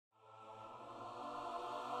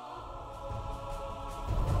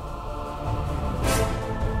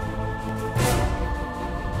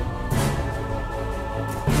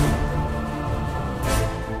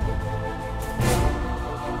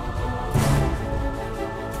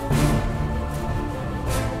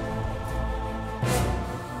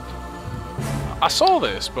I saw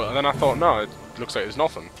this, but then I thought, no, it looks like there's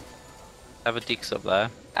nothing. Have a dix up there.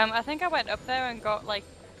 I think I went up there and got like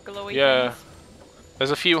glowy Yeah. things.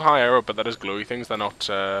 There's a few higher up, but that is glowy things. They're not.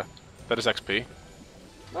 That is XP.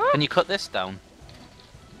 Can you cut this down?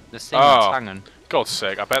 This thing that's hanging. God's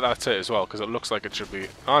sake! I bet that's it as well, because it looks like it should be.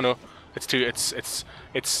 Oh no, it's too.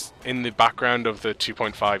 It's in the background of the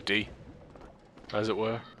 2.5D, as it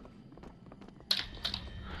were.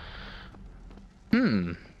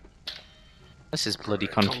 This is bloody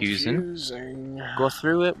confusing. Go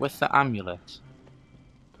through it with the amulet.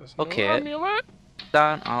 There's no Okay. amulet?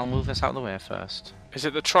 Dan, I'll move this out of the way first. Is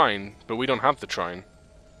it the Trine? But we don't have the Trine.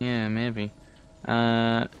 Yeah, maybe.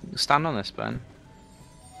 Stand on this, Ben.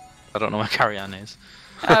 I don't know where Caryan is.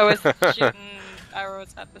 I was shooting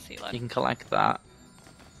arrows at the sea You lion. can collect that.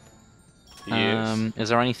 Yes. Is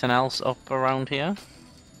there anything else up around here?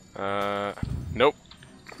 Nope.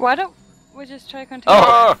 Why don't we just try continue?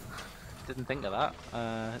 Oh! Didn't think of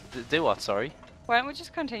that. Do what, sorry? Why don't we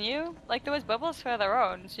just continue? Like there was bubbles further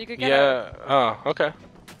on, so you could get out. Yeah. Oh, okay.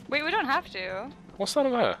 Wait, we don't have to. What's that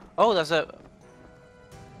over there? Oh, there's a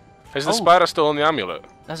Is the spider still on the amulet?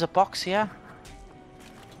 box here.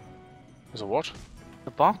 There's a what?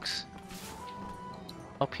 A box.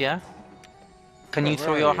 Up here. Can you Oh,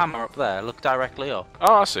 throw where your are you? hammer up there? Look directly up.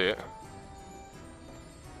 Oh, I see it.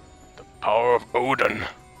 The power of Odin.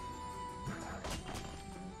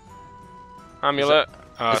 Amulet.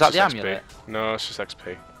 Is that the amulet? No, it's just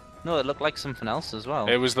XP. No, it looked like something else as well.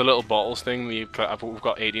 It was the little bottles thing. We've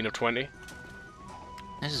got 18 of 20.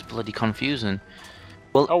 This is bloody confusing.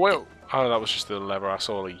 Well, Oh wait. Oh, that was just the lever I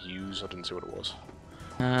saw use. I didn't see what it was.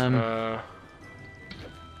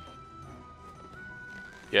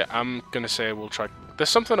 Yeah, I'm gonna say we'll try. There's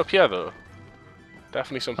something up here though.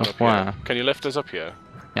 Definitely something up where? here. Can you lift us up here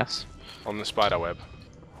yes. on the spider web?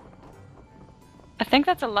 I think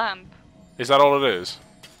that's a lamp. Is that all it is?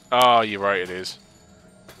 Oh, you're right. It is.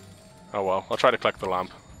 Oh well, I'll try to collect the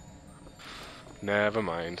lamp. Never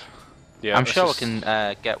mind. Yeah, I'm this sure we is-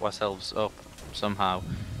 can get ourselves up somehow.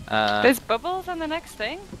 There's bubbles on the next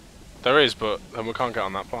thing. There is, but then we can't get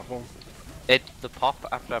on that platform. The pop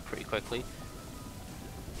after that pretty quickly.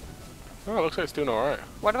 Oh, it looks like it's doing alright.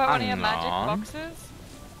 What about one of your Hang magic on. boxes?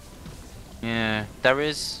 Yeah, there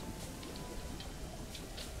is.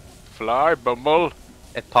 Fly, bumble.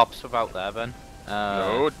 It pops about there, Ben.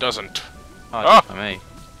 No, it doesn't. Oh, for me.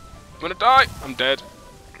 I'm gonna die. I'm dead.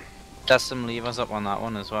 There's some levers up on that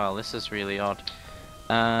one as well. This is really odd.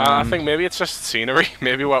 I think maybe it's just scenery.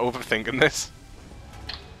 Maybe we're overthinking this.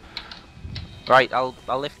 Right, I'll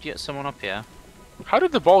lift you someone up here. How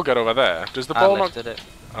did the ball get over there? Does the I ball not? lifted it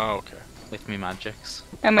Oh, okay. with me magics.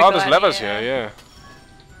 Oh, my Oh, there's God, levers here. Yeah.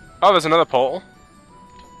 Oh, there's another portal.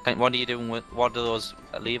 What are you doing with? What do those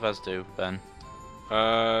levers do, Ben?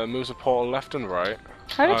 Moves a portal left and right.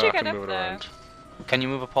 How did Oh, you I get can up move it there? around. Can you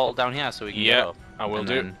move a portal down here so we can get Yeah, up? I will And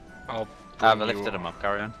do. then- I'll. I've bring you- lifted him up,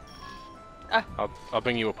 carry on. I'll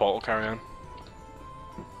bring you a portal, Caryan.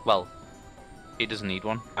 Well, he doesn't need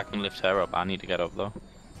one. I can lift her up. I need to get up though.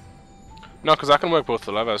 No, because I can work both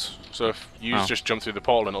the levers. So if you Oh. just jump through the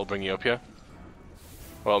portal, and it'll bring you up here.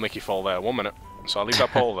 Well, it'll make you fall there. 1 minute. So I'll leave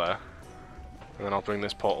that portal there, and then I'll bring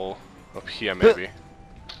this portal up here, maybe.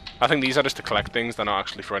 I think these are just to collect things. They're not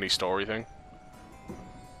actually for any story thing.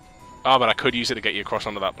 Oh, but I could use it to get you across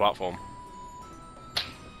onto that platform.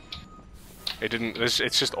 It didn't. It's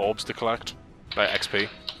just orbs to collect, like XP.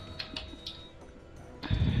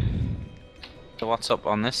 So what's up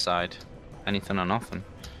on this side? Anything or nothing?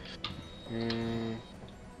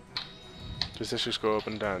 Does this just go up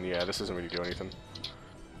and down? Yeah, this doesn't really do anything.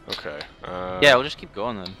 Okay. Yeah, we'll just keep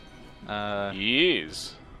going then.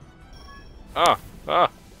 Yes. Ah.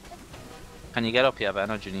 Can you get up here,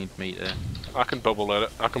 Ben, or do you need me to? I can bubble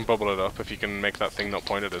it. I can bubble it up if you can make that thing not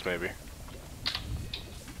point at us, maybe.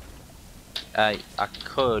 I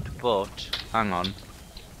could, but hang on.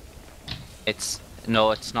 It's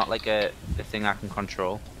not like a thing I can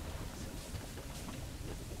control.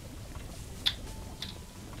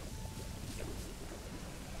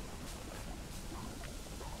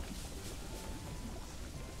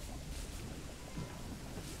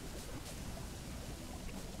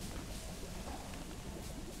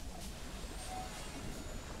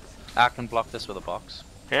 I can block this with a box.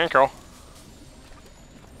 Yeah, Carl.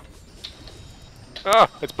 Ah,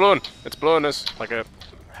 it's blowing. It's blowing us like a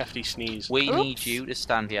hefty sneeze. We Oops. need you to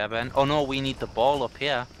stand here, Ben. Oh no, we need the ball up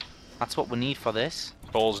here. That's what we need for this.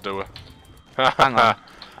 Balls do it. Hang on.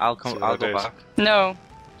 I'll See come. what I'll it go is. back. No.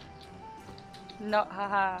 Not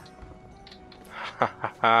haha.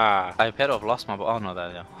 Ha I appear to have lost my ball. Oh no,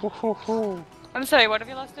 there you are. ha. I'm sorry, what have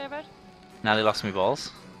you lost, David? Nearly lost my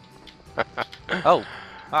balls. Oh,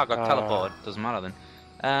 I got Ah. teleported. Doesn't matter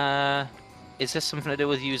then. Is this something to do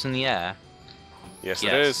with using the air? Yes,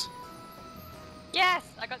 Yes. it is. Yes,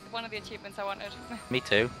 I got one of the achievements I wanted. Me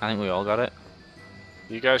too. I think we all got it.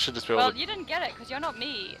 You guys should just be able Well, to... you didn't get it because you're not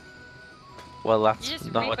me. Well, that's You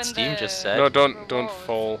just not what reaping Steam the- just said. No, don't rewards.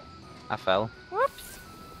 fall. I fell. Whoops!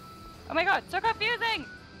 Oh my god, so confusing!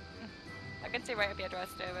 I can see right up your dress,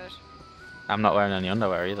 David. I'm not wearing any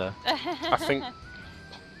underwear either. I think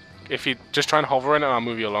if you just try and hover in it, I'll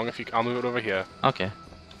move you along. I'll move it over here, Okay.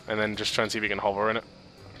 and then just try and see if you can hover in it.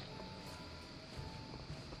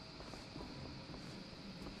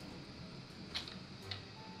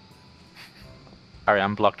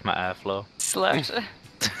 Caryan blocked my airflow. Slut.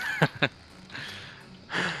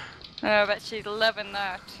 Oh, but she's loving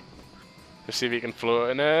that. Just see if you can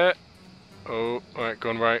float in it. Oh, alright,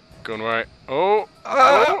 going right, going right. Oh!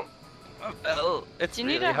 Ah! Oh! It's Do you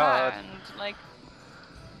need really a hard. hand? Like,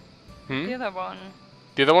 Hmm? the other one.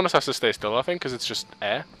 The other one just has to stay still, I think, because it's just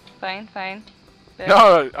air. Fine, fine. There.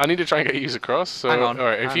 No, I need to try and get you across. So, Hang on,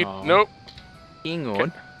 alright, if hang you on. nope. Hang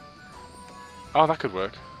on. Oh, that could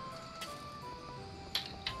work.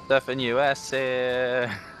 Surfing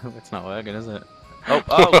USA. It's not working, is it? Oh,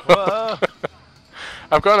 oh, whoa.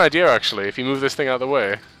 I've got an idea actually. If you move this thing out of the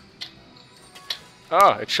way.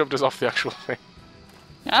 Ah, it shoved us off the actual thing.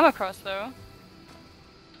 I'm across though.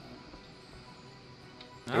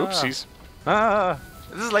 Oopsies. Ah,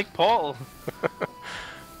 this is like Paul.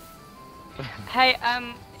 Hey,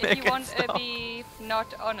 if Make you it want to stop. be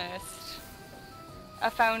not honest, I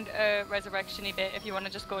found a resurrection-y bit if you want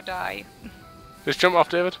to just go die. Just jump off,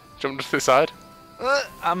 David. Jump to the side.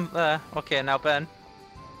 I'm there. Okay, now Ben.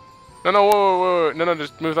 No, no, whoa, whoa, whoa. No, no,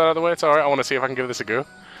 just move that out of the way. It's alright. I want to see if I can give this a go.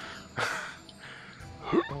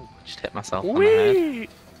 Oh, just hit myself on the head. Whee!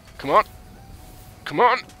 Come on. Come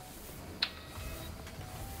on.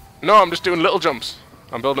 No, I'm just doing little jumps.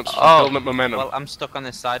 I'm building up momentum. Well, I'm stuck on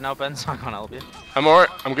this side now, Ben, so I can't help you. I'm alright.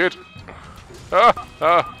 I'm good.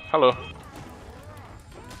 Hello.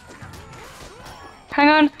 Hang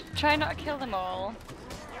on, try not to kill them all.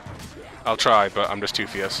 I'll try, but I'm just too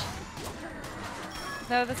fierce.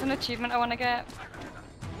 No, there's an achievement I want to get.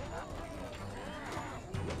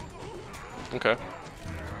 Okay.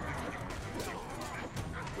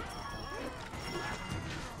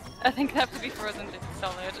 I think they have to be frozen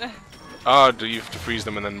solid. Ah, do you have to freeze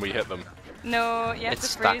them and then we hit them? No, you have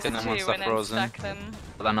It's to freeze stacking them once two they're and then frozen. stack them.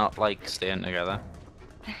 But they're not, like, staying together.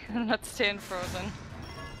 I'm not staying frozen.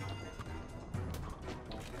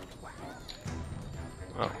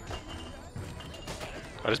 Oh.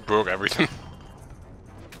 I just broke everything.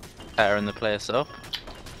 Tearing the place up.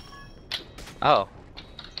 Oh.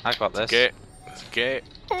 I got this. Okay. It's okay.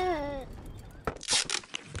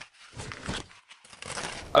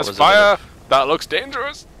 There's was a bit fire! That looks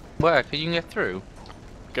dangerous! Where? Can you get through?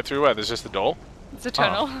 Get through where? There's just the door? It's a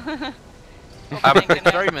tunnel.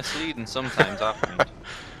 It's very misleading sometimes, I think.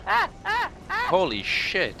 Ah! Holy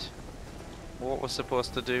shit. What was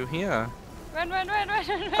supposed to do here? Run, run, run, run,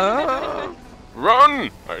 run, run, Oh. run, run.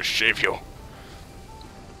 Run! I shave you.